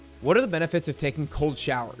What are the benefits of taking cold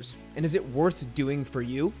showers, and is it worth doing for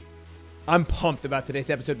you? I'm pumped about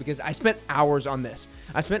today's episode because I spent hours on this.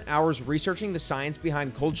 I spent hours researching the science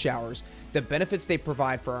behind cold showers, the benefits they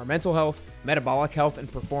provide for our mental health, metabolic health,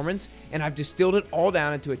 and performance, and I've distilled it all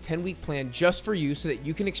down into a 10-week plan just for you so that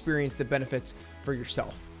you can experience the benefits for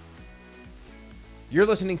yourself. You're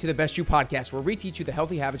listening to the Best You podcast, where we teach you the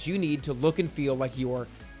healthy habits you need to look and feel like your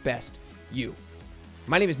best you.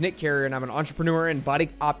 My name is Nick Carrier, and I'm an entrepreneur and body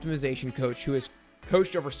optimization coach who has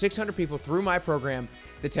coached over 600 people through my program,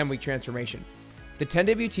 the 10-Week Transformation. The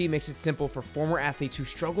 10WT makes it simple for former athletes who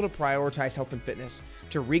struggle to prioritize health and fitness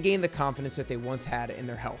to regain the confidence that they once had in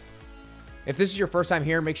their health. If this is your first time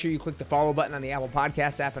here, make sure you click the follow button on the Apple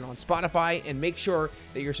Podcasts app and on Spotify, and make sure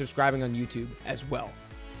that you're subscribing on YouTube as well.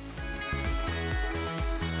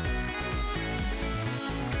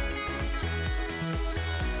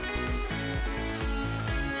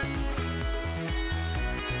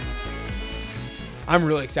 I'm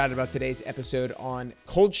really excited about today's episode on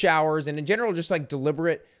cold showers and in general, just like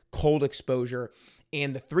deliberate cold exposure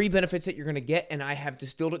and the 3 benefits that you're going to get. And I have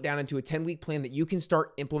distilled it down into a 10-week plan that you can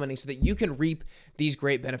start implementing so that you can reap these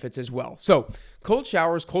great benefits as well. So cold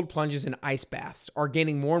showers, cold plunges, and ice baths are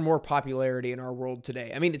gaining more and more popularity in our world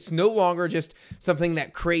today. I mean, it's no longer just something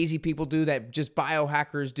that crazy people do, that just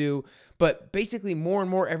biohackers do, but basically more and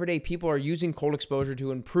more everyday people are using cold exposure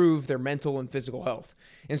to improve their mental and physical health.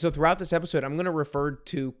 And so throughout this episode, I'm going to refer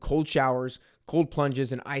to cold showers, cold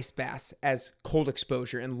plunges, and ice baths as cold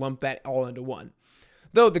exposure and lump that all into one.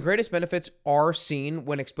 Though the greatest benefits are seen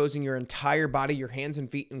when exposing your entire body, your hands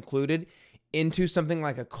and feet included, into something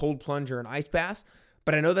like a cold plunge or an ice bath,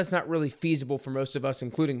 but I know that's not really feasible for most of us,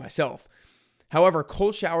 including myself. However,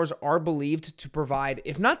 cold showers are believed to provide,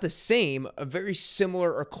 if not the same, a very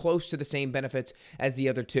similar or close to the same benefits as the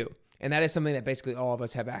other two. And that is something that basically all of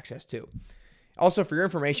us have access to. Also, for your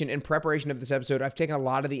information, in preparation of this episode, I've taken a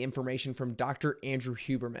lot of the information from Dr. Andrew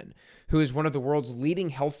Huberman, who is one of the world's leading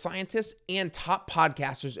health scientists and top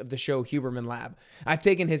podcasters of the show Huberman Lab. I've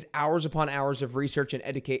taken his hours upon hours of research and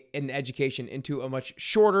education into a much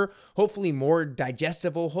shorter, hopefully more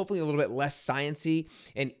digestible, hopefully a little bit less sciencey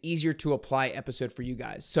and easier to apply episode for you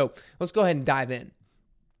guys. So let's go ahead and dive in.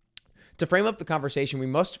 To frame up the conversation, we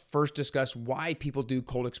must first discuss why people do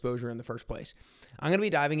cold exposure in the first place. I'm going to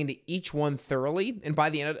be diving into each one thoroughly, and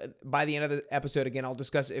by the end of the episode, again, I'll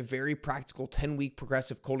discuss a very practical 10-week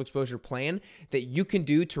progressive cold exposure plan that you can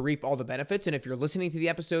do to reap all the benefits. And if you're listening to the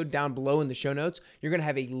episode, down below in the show notes, you're going to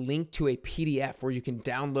have a link to a PDF where you can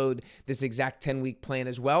download this exact 10-week plan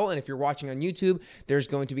as well. And if you're watching on YouTube, there's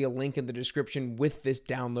going to be a link in the description with this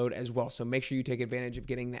download as well. So make sure you take advantage of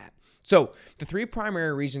getting that. So the 3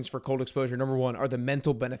 primary reasons for cold exposure, number 1, are the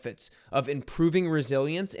mental benefits of improving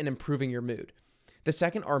resilience and improving your mood. The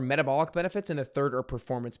second are metabolic benefits, and the third are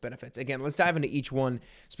performance benefits. Again, let's dive into each one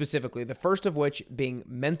specifically. The first of which being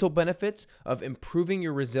mental benefits of improving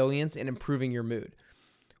your resilience and improving your mood.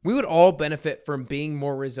 We would all benefit from being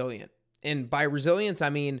more resilient. And by resilience,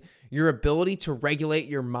 I mean your ability to regulate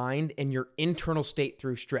your mind and your internal state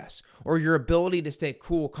through stress, or your ability to stay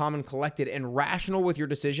cool, calm, and collected and rational with your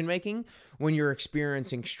decision-making when you're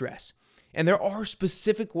experiencing stress. And there are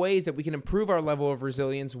specific ways that we can improve our level of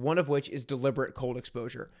resilience, one of which is deliberate cold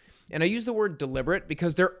exposure. And I use the word deliberate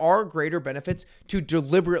because there are greater benefits to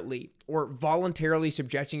deliberately or voluntarily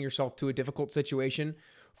subjecting yourself to a difficult situation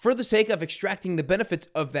for the sake of extracting the benefits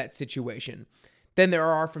of that situation than there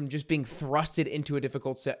are from just being thrusted into a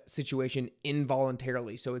difficult situation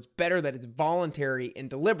involuntarily. So it's better that it's voluntary and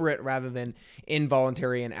deliberate rather than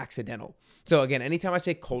involuntary and accidental. So again, anytime I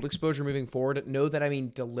say cold exposure moving forward, know that I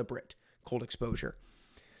mean deliberate cold exposure.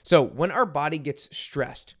 So when our body gets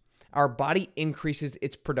stressed, our body increases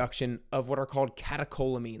its production of what are called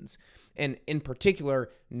catecholamines, and in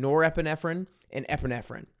particular, norepinephrine and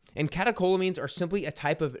epinephrine. And catecholamines are simply a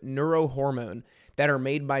type of neurohormone that are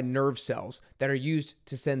made by nerve cells that are used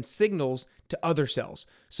to send signals to other cells.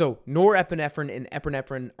 So norepinephrine and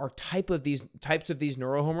epinephrine are types of these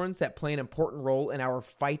neurohormones that play an important role in our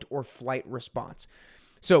fight or flight response.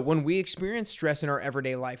 So when we experience stress in our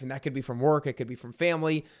everyday life, and that could be from work, it could be from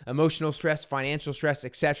family, emotional stress, financial stress,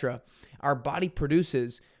 etc., our body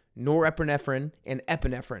produces norepinephrine and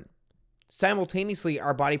epinephrine. Simultaneously,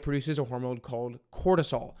 our body produces a hormone called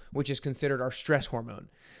cortisol, which is considered our stress hormone.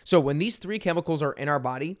 So when these 3 chemicals are in our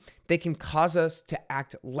body, they can cause us to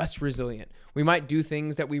act less resilient. We might do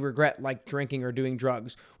things that we regret, like drinking or doing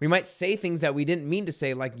drugs. We might say things that we didn't mean to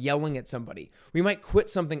say, like yelling at somebody. We might quit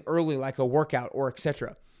something early, like a workout or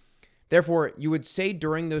etc. Therefore, you would say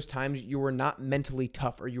during those times you were not mentally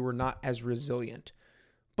tough or you were not as resilient.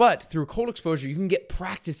 But through cold exposure, you can get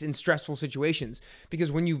practice in stressful situations,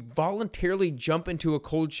 because when you voluntarily jump into a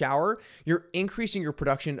cold shower, you're increasing your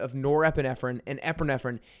production of norepinephrine and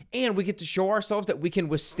epinephrine, and we get to show ourselves that we can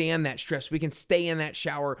withstand that stress. We can stay in that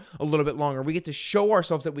shower a little bit longer. We get to show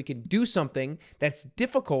ourselves that we can do something that's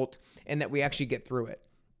difficult and that we actually get through it.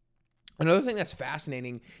 Another thing that's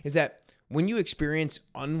fascinating is that when you experience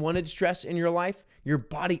unwanted stress in your life, your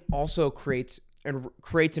body also creates and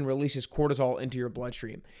releases cortisol into your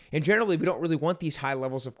bloodstream. And generally, we don't really want these high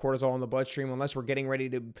levels of cortisol in the bloodstream unless we're getting ready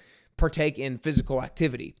to partake in physical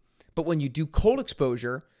activity. But when you do cold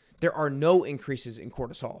exposure, there are no increases in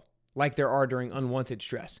cortisol like there are during unwanted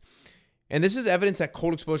stress. And this is evidence that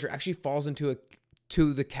cold exposure actually falls into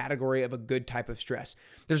the category of a good type of stress.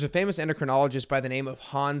 There's a famous endocrinologist by the name of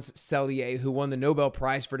Hans Selye who won the Nobel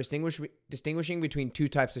Prize for distinguishing between two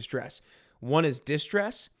types of stress. One is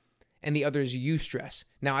distress, and the other is eustress.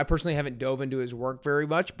 Now, I personally haven't dove into his work very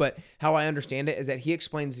much, but how I understand it is that he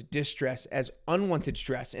explains distress as unwanted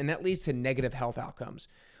stress, and that leads to negative health outcomes,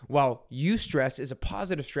 while eustress is a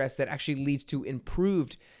positive stress that actually leads to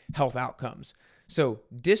improved health outcomes. So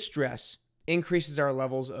distress increases our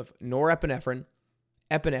levels of norepinephrine,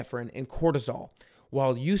 epinephrine, and cortisol,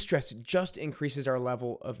 while eustress just increases our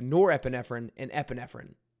level of norepinephrine and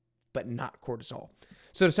epinephrine, but not cortisol.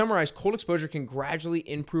 So to summarize, cold exposure can gradually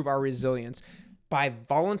improve our resilience by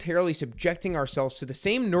voluntarily subjecting ourselves to the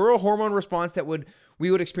same neurohormone response that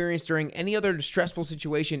we would experience during any other stressful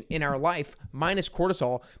situation in our life, minus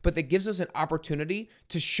cortisol, but that gives us an opportunity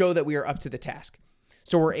to show that we are up to the task.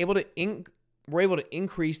 So we're able to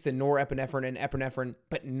increase the norepinephrine and epinephrine,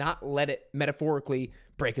 but not let it metaphorically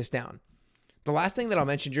break us down. The last thing that I'll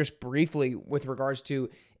mention just briefly with regards to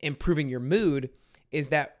improving your mood is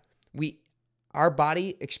that our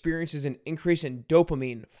body experiences an increase in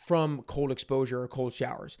dopamine from cold exposure or cold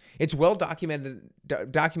showers. It's well documented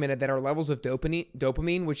that our levels of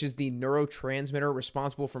dopamine, which is the neurotransmitter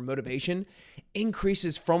responsible for motivation,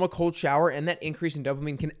 increases from a cold shower, and that increase in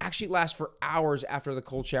dopamine can actually last for hours after the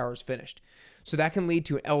cold shower is finished. So that can lead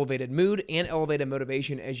to an elevated mood and elevated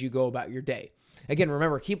motivation as you go about your day. Again,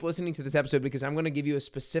 remember, keep listening to this episode because I'm going to give you a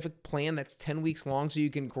specific plan that's 10 weeks long so you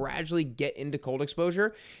can gradually get into cold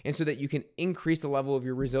exposure and so that you can increase the level of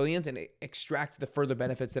your resilience and extract the further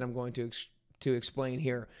benefits that I'm going to explain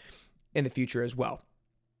here in the future as well.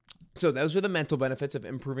 So those are the mental benefits of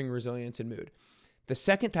improving resilience and mood. The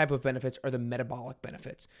second type of benefits are the metabolic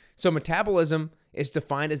benefits. So metabolism is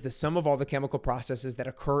defined as the sum of all the chemical processes that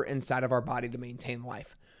occur inside of our body to maintain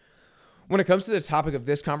life. When it comes to the topic of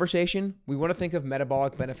this conversation, we want to think of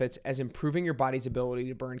metabolic benefits as improving your body's ability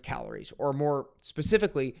to burn calories, or more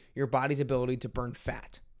specifically, your body's ability to burn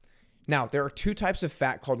fat. Now, there are two types of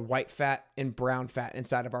fat called white fat and brown fat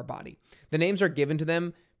inside of our body. The names are given to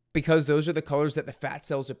them because those are the colors that the fat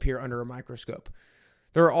cells appear under a microscope.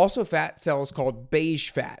 There are also fat cells called beige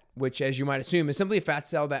fat, which, as you might assume, is simply a fat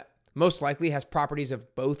cell that most likely has properties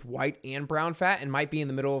of both white and brown fat and might be in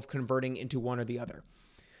the middle of converting into one or the other.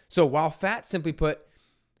 So while fat, simply put,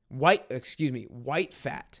 white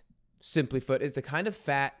fat, simply put, is the kind of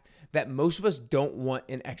fat that most of us don't want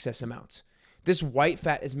in excess amounts. This white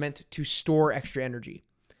fat is meant to store extra energy.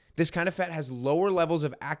 This kind of fat has lower levels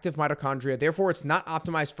of active mitochondria. Therefore, it's not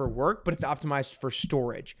optimized for work, but it's optimized for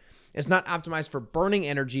storage. It's not optimized for burning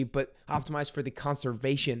energy, but optimized for the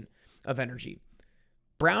conservation of energy.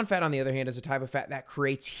 Brown fat, on the other hand, is a type of fat that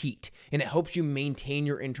creates heat, and it helps you maintain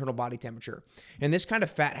your internal body temperature. And this kind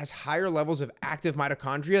of fat has higher levels of active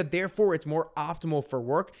mitochondria, therefore it's more optimal for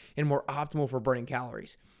work and more optimal for burning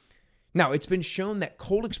calories. Now, it's been shown that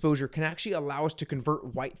cold exposure can actually allow us to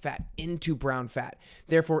convert white fat into brown fat,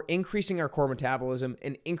 therefore increasing our core metabolism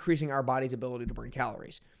and increasing our body's ability to burn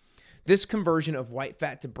calories. This conversion of white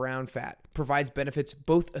fat to brown fat provides benefits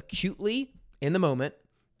both acutely in the moment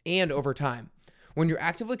and over time. When you're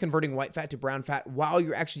actively converting white fat to brown fat while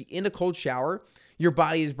you're actually in a cold shower, your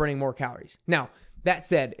body is burning more calories. Now, that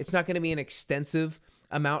said, it's not going to be an extensive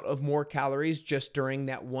amount of more calories just during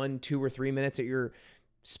that 1, 2, or 3 minutes that you're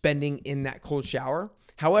spending in that cold shower.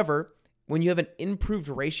 However, when you have an improved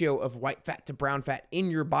ratio of white fat to brown fat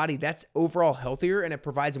in your body, that's overall healthier and it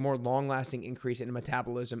provides a more long-lasting increase in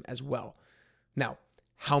metabolism as well. Now,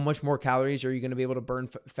 how much more calories are you going to be able to burn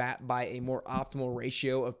fat by a more optimal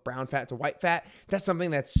ratio of brown fat to white fat? That's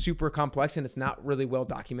something that's super complex and it's not really well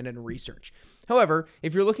documented in research. However,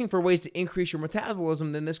 if you're looking for ways to increase your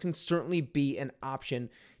metabolism, then this can certainly be an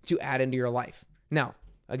option to add into your life. Now,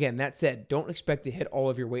 again, that said, don't expect to hit all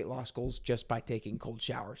of your weight loss goals just by taking cold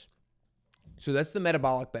showers. So that's the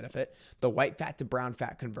metabolic benefit, the white fat to brown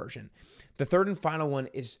fat conversion. The third and final one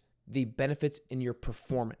is the benefits in your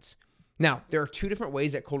performance. Now, there are two different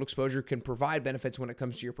ways that cold exposure can provide benefits when it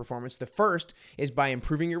comes to your performance. The first is by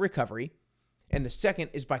improving your recovery, and the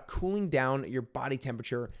second is by cooling down your body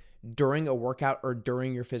temperature during a workout or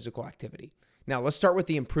during your physical activity. Now, let's start with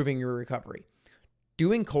the improving your recovery.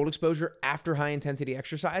 Doing cold exposure after high intensity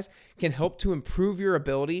exercise can help to improve your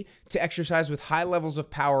ability to exercise with high levels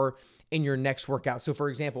of power in your next workout. So for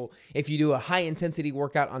example, if you do a high intensity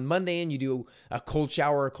workout on Monday and you do a cold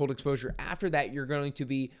shower or cold exposure after that, you're going to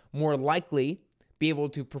be more likely be able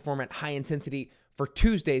to perform at high intensity for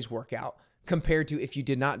Tuesday's workout compared to if you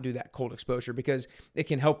did not do that cold exposure, because it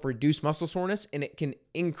can help reduce muscle soreness and it can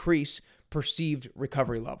increase perceived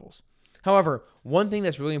recovery levels. However, one thing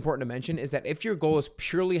that's really important to mention is that if your goal is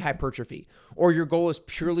purely hypertrophy, or your goal is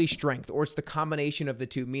purely strength, or it's the combination of the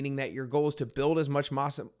two, meaning that your goal is to build as much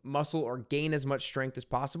muscle or gain as much strength as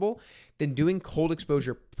possible, then doing cold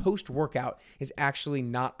exposure post-workout is actually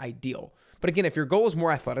not ideal. But again, if your goal is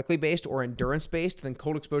more athletically based or endurance based, then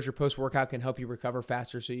cold exposure post-workout can help you recover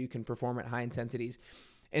faster so you can perform at high intensities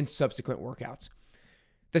in subsequent workouts.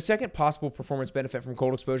 The second possible performance benefit from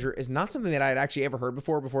cold exposure is not something that I had actually ever heard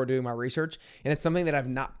before doing my research, and it's something that I've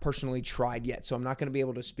not personally tried yet, so I'm not going to be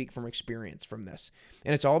able to speak from experience from this.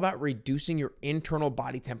 And it's all about reducing your internal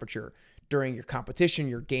body temperature during your competition,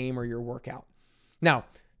 your game, or your workout. Now,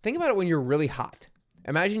 think about it when you're really hot.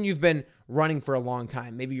 Imagine you've been running for a long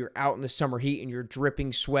time. Maybe you're out in the summer heat and you're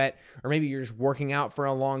dripping sweat, or maybe you're just working out for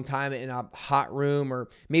a long time in a hot room, or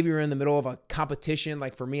maybe you're in the middle of a competition.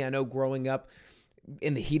 Like for me, I know growing up,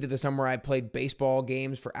 in the heat of the summer, I played baseball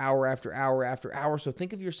games for hour after hour after hour. So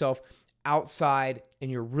think of yourself outside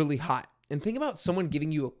and you're really hot. And think about someone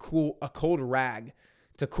giving you a cold rag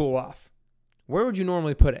to cool off. Where would you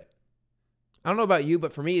normally put it? I don't know about you,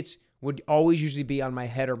 but for me, it would always usually be on my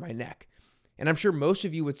head or my neck. And I'm sure most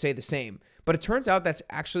of you would say the same. But it turns out that's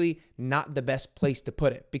actually not the best place to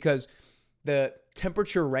put it, because the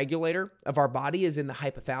temperature regulator of our body is in the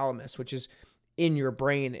hypothalamus, which is in your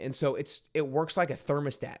brain. And so it works like a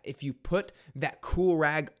thermostat. If you put that cool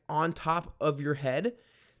rag on top of your head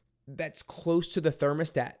that's close to the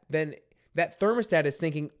thermostat, then that thermostat is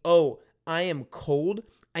thinking, oh, I am cold,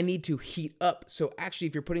 I need to heat up. So actually,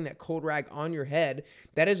 if you're putting that cold rag on your head,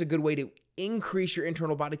 that is a good way to increase your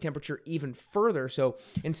internal body temperature even further. So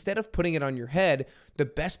instead of putting it on your head, the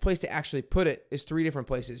best place to actually put it is three different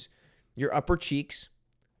places: your upper cheeks,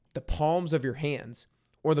 the palms of your hands,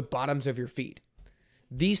 or the bottoms of your feet.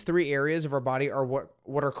 These three areas of our body are what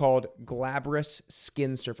are called glabrous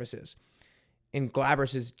skin surfaces. And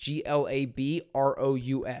glabrous is Glabrous,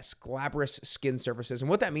 glabrous skin surfaces. And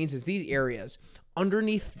what that means is these areas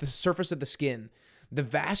underneath the surface of the skin, the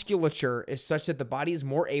vasculature is such that the body is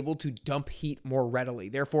more able to dump heat more readily,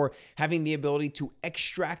 therefore having the ability to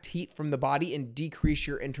extract heat from the body and decrease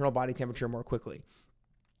your internal body temperature more quickly.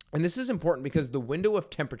 And this is important because the window of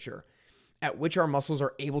temperature at which our muscles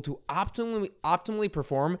are able to optimally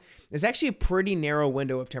perform is actually a pretty narrow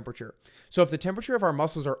window of temperature. So if the temperature of our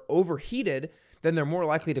muscles are overheated, then they're more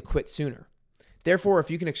likely to quit sooner. Therefore, if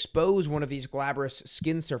you can expose one of these glabrous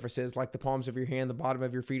skin surfaces, like the palms of your hand, the bottom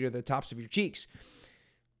of your feet, or the tops of your cheeks,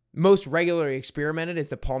 most regularly experimented is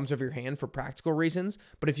the palms of your hand for practical reasons.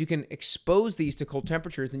 But if you can expose these to cold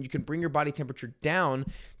temperatures, then you can bring your body temperature down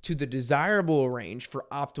to the desirable range for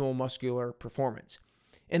optimal muscular performance.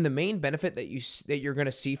 And the main benefit that you're going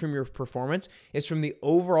to see from your performance is from the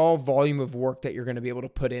overall volume of work that you're going to be able to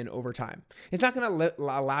put in over time. It's not going to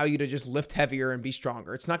allow you to just lift heavier and be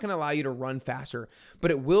stronger. It's not going to allow you to run faster,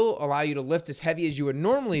 but it will allow you to lift as heavy as you would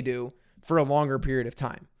normally do for a longer period of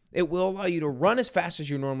time. It will allow you to run as fast as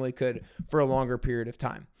you normally could for a longer period of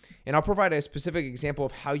time. And I'll provide a specific example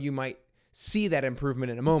of how you might see that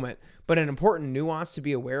improvement in a moment. But an important nuance to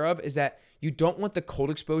be aware of is that you don't want the cold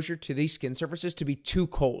exposure to these skin surfaces to be too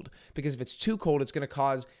cold, because if it's too cold, it's going to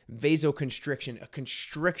cause vasoconstriction, a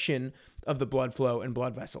constriction of the blood flow and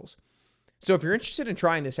blood vessels. So if you're interested in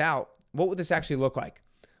trying this out, what would this actually look like?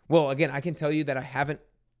 Well, again, I can tell you that I haven't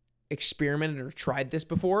experimented or tried this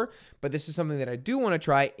before, but this is something that I do want to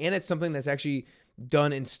try, and it's something that's actually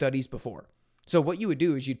done in studies before. So what you would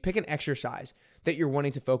do is you'd pick an exercise that you're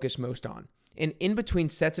wanting to focus most on. And in between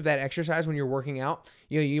sets of that exercise, when you're working out,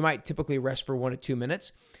 you might typically rest for 1 to 2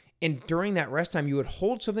 minutes. And during that rest time, you would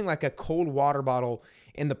hold something like a cold water bottle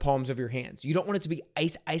in the palms of your hands. You don't want it to be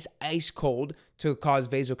ice cold to cause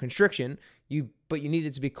vasoconstriction, but you need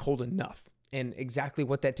it to be cold enough. And exactly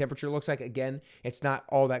what that temperature looks like, again, it's not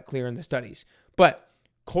all that clear in the studies. But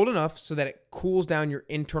cold enough so that it cools down your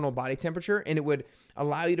internal body temperature, and it would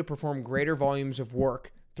allow you to perform greater volumes of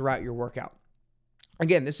work throughout your workout.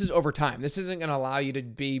 Again, this is over time. This isn't going to allow you to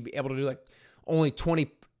be able to do like only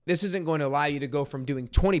 20 This isn't going to allow you to go from doing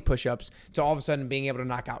 20 push-ups to all of a sudden being able to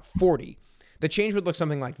knock out 40. The change would look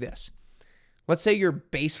something like this. Let's say your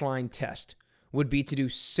baseline test would be to do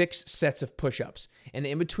 6 sets of push-ups. And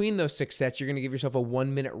in between those 6 sets, you're going to give yourself a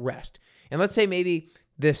 1-minute rest. And let's say maybe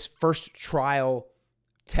this first trial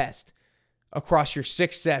test, across your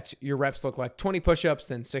 6 sets, your reps look like 20 push-ups,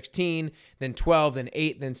 then 16, then 12, then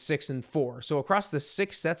 8, then 6, and 4. So across the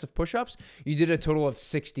 6 sets of push-ups, you did a total of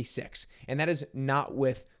 66. And that is not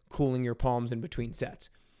with cooling your palms in between sets.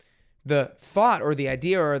 The thought or the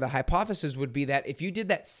idea or the hypothesis would be that if you did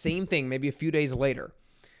that same thing maybe a few days later,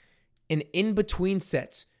 and in between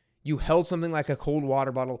sets, you held something like a cold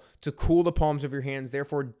water bottle to cool the palms of your hands,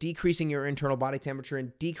 therefore decreasing your internal body temperature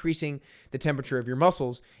and decreasing the temperature of your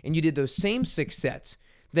muscles, and you did those same 6 sets,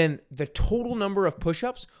 then the total number of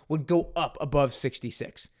push-ups would go up above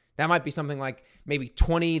 66. That might be something like maybe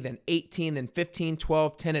 20, then 18, then 15,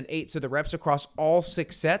 12, 10, and 8. So the reps across all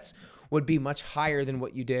 6 sets would be much higher than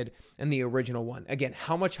what you did in the original one. Again,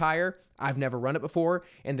 how much higher? I've never run it before,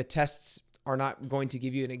 and the tests are not going to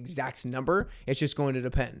give you an exact number. It's just going to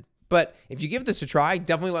depend. But if you give this a try,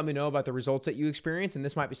 definitely let me know about the results that you experience, and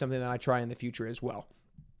this might be something that I try in the future as well.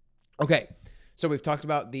 Okay, so we've talked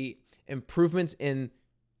about the improvements in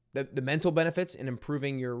the mental benefits in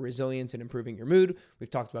improving your resilience and improving your mood. We've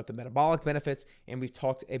talked about the metabolic benefits, and we've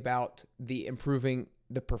talked about the improving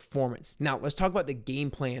the performance. Now, let's talk about the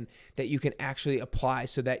game plan that you can actually apply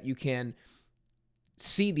so that you can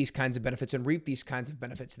see these kinds of benefits and reap these kinds of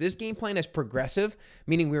benefits. This game plan is progressive,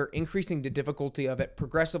 meaning we're increasing the difficulty of it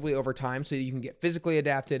progressively over time so you can get physically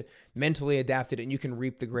adapted, mentally adapted, and you can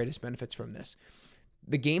reap the greatest benefits from this.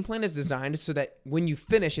 The game plan is designed so that when you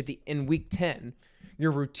finish in week 10,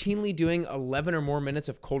 you're routinely doing 11 or more minutes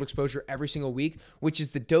of cold exposure every single week, which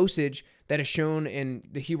is the dosage that is shown in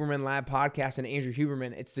the Huberman Lab podcast and Andrew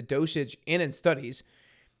Huberman. It's the dosage and in studies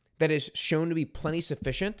that is shown to be plenty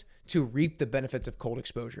sufficient to reap the benefits of cold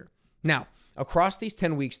exposure. Now, across these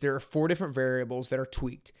 10 weeks, there are 4 different variables that are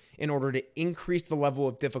tweaked in order to increase the level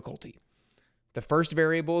of difficulty. The first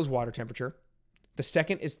variable is water temperature. The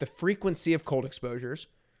second is the frequency of cold exposures.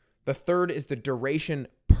 The third is the duration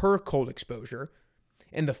per cold exposure.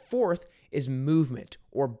 And the fourth is movement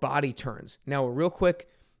or body turns. Now, a real quick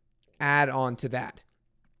add on to that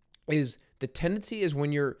is the tendency is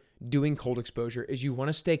when you're doing cold exposure is you want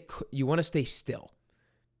to stay still.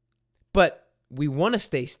 But we want to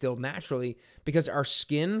stay still naturally because our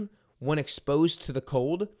skin, when exposed to the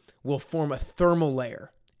cold, will form a thermal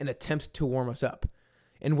layer and attempt to warm us up.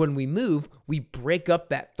 And when we move, we break up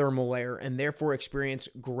that thermal layer and therefore experience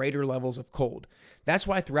greater levels of cold. That's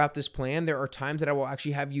why throughout this plan, there are times that I will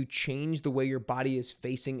actually have you change the way your body is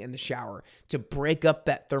facing in the shower to break up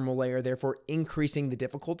that thermal layer, therefore increasing the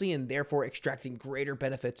difficulty and therefore extracting greater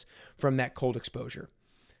benefits from that cold exposure.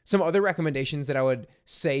 Some other recommendations that I would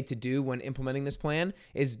say to do when implementing this plan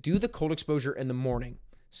is do the cold exposure in the morning,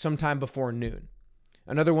 sometime before noon.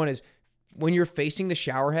 Another one is when you're facing the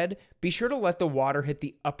shower head, be sure to let the water hit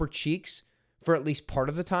the upper cheeks for at least part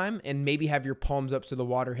of the time and maybe have your palms up so the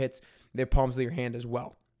water hits the palms of your hand as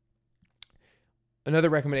well. Another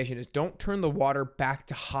recommendation is don't turn the water back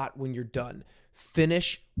to hot when you're done.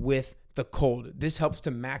 Finish with the cold. This helps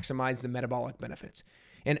to maximize the metabolic benefits.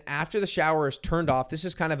 And after the shower is turned off, this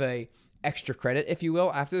is kind of a extra credit, if you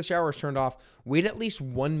will. After the shower is turned off, wait at least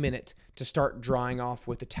 1 minute to start drying off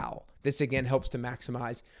with the towel. This again helps to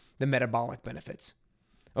maximize the metabolic benefits.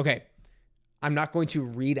 Okay, I'm not going to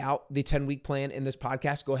read out the 10-week plan in this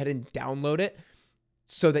podcast. Go ahead and download it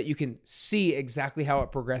so that you can see exactly how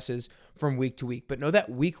it progresses from week to week. But know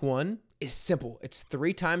that week 1 is simple. It's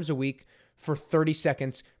 3 times a week for 30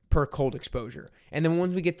 seconds per cold exposure. And then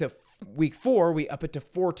when we get to week 4, we up it to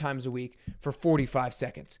 4 times a week for 45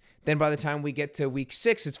 seconds. Then by the time we get to week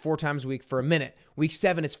 6, it's 4 times a week for a minute. Week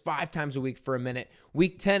 7, it's 5 times a week for a minute.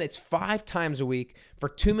 Week 10, it's 5 times a week for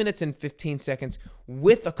 2 minutes and 15 seconds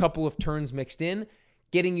with a couple of turns mixed in,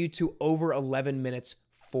 getting you to over 11 minutes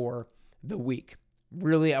for the week.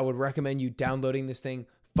 Really, I would recommend you downloading this thing,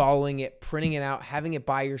 following it, printing it out, having it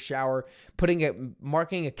by your shower,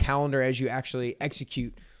 marking a calendar as you actually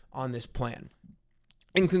execute on this plan.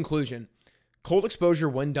 In conclusion, cold exposure,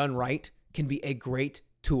 when done right, can be a great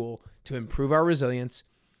tool to improve our resilience,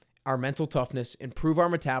 our mental toughness, improve our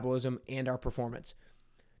metabolism, and our performance.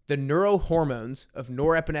 The neurohormones of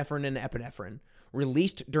norepinephrine and epinephrine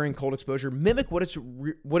released during cold exposure mimic what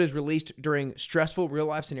is released during stressful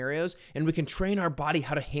real-life scenarios, and we can train our body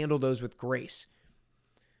how to handle those with grace.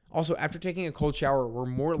 Also, after taking a cold shower, we're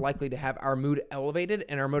more likely to have our mood elevated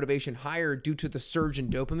and our motivation higher due to the surge in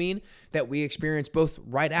dopamine that we experience both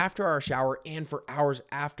right after our shower and for hours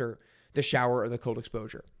after the shower or the cold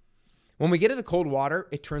exposure. When we get into cold water,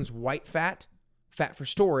 it turns white fat for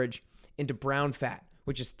storage, into brown fat,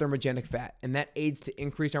 which is thermogenic fat, and that aids to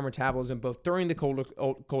increase our metabolism both during the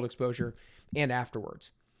cold exposure and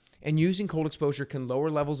afterwards. And using cold exposure can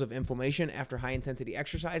lower levels of inflammation after high-intensity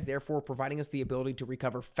exercise, therefore providing us the ability to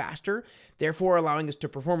recover faster, therefore allowing us to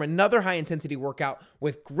perform another high-intensity workout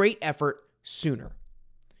with great effort sooner.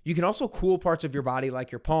 You can also cool parts of your body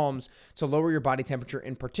like your palms to lower your body temperature,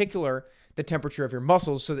 in particular the temperature of your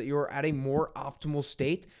muscles, so that you're at a more optimal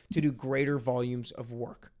state to do greater volumes of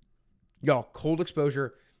work. Y'all, cold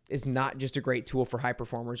exposure is not just a great tool for high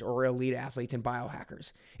performers or elite athletes and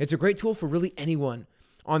biohackers. It's a great tool for really anyone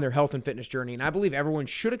on their health and fitness journey, and I believe everyone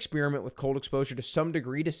should experiment with cold exposure to some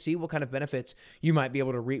degree to see what kind of benefits you might be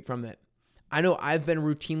able to reap from it. I know I've been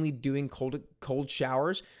routinely doing cold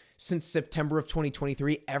showers since September of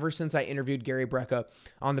 2023, ever since I interviewed Gary Brecka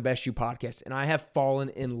on the Best You podcast, and I have fallen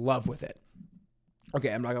in love with it.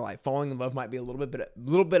 Okay, I'm not gonna lie, falling in love might be a little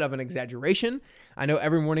bit of an exaggeration. I know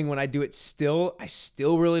every morning when I do it I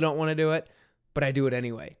still really don't want to do it, but I do it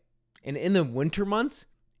anyway. And in the winter months,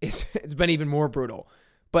 it's been even more brutal.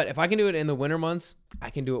 But if I can do it in the winter months, I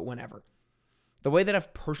can do it whenever. The way that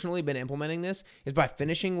I've personally been implementing this is by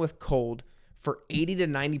finishing with cold for 80 to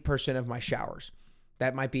 90% of my showers.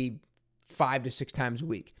 That might be 5 to 6 times a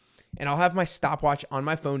week. And I'll have my stopwatch on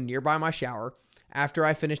my phone nearby my shower. After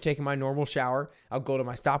I finish taking my normal shower, I'll go to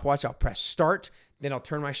my stopwatch, I'll press start, then I'll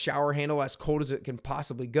turn my shower handle as cold as it can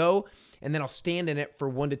possibly go, and then I'll stand in it for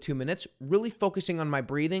 1 to 2 minutes, really focusing on my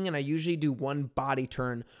breathing, and I usually do one body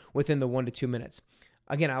turn within the 1 to 2 minutes.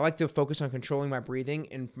 Again, I like to focus on controlling my breathing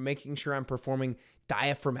and making sure I'm performing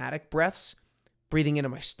diaphragmatic breaths, breathing into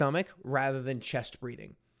my stomach rather than chest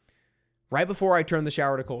breathing. Right before I turn the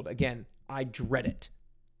shower to cold, again, I dread it.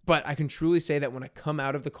 But I can truly say that when I come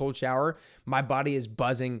out of the cold shower, my body is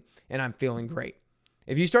buzzing and I'm feeling great.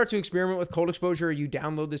 If you start to experiment with cold exposure or you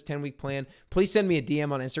download this 10-week plan, please send me a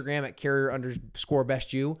DM on Instagram at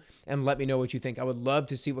carrier_bestyou and let me know what you think. I would love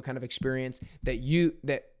to see what kind of experience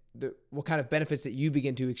what kind of benefits that you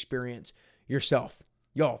begin to experience yourself.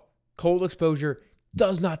 Y'all, cold exposure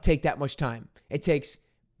does not take that much time. It takes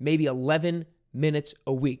maybe 11 minutes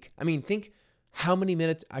a week. I mean, think how many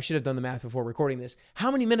minutes, I should have done the math before recording this. How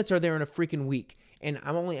many minutes are there in a freaking week? And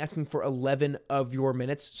I'm only asking for 11 of your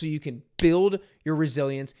minutes so you can build your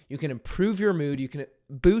resilience, you can improve your mood, you can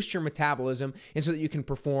boost your metabolism, and so that you can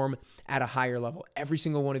perform at a higher level. Every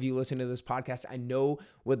single one of you listening to this podcast, I know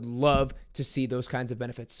would love to see those kinds of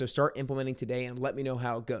benefits. So start implementing today and let me know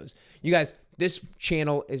how it goes. You guys, this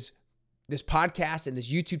podcast and this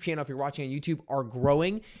YouTube channel, if you're watching on YouTube, are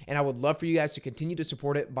growing, and I would love for you guys to continue to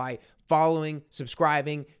support it by following,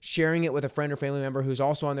 subscribing, sharing it with a friend or family member who's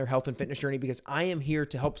also on their health and fitness journey, because I am here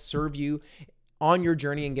to help serve you on your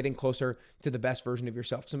journey and getting closer to the best version of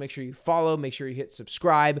yourself. So make sure you follow, make sure you hit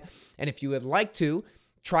subscribe, and if you would like to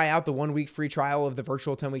try out the 1-week free trial of the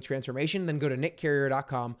virtual 10-week transformation, then go to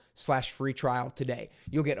nickcarrier.com/free trial today.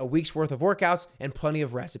 You'll get a week's worth of workouts and plenty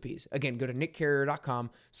of recipes. Again, go to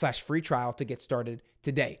nickcarrier.com/free trial to get started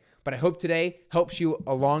today. But I hope today helps you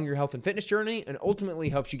along your health and fitness journey and ultimately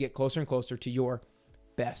helps you get closer and closer to your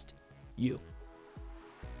best you.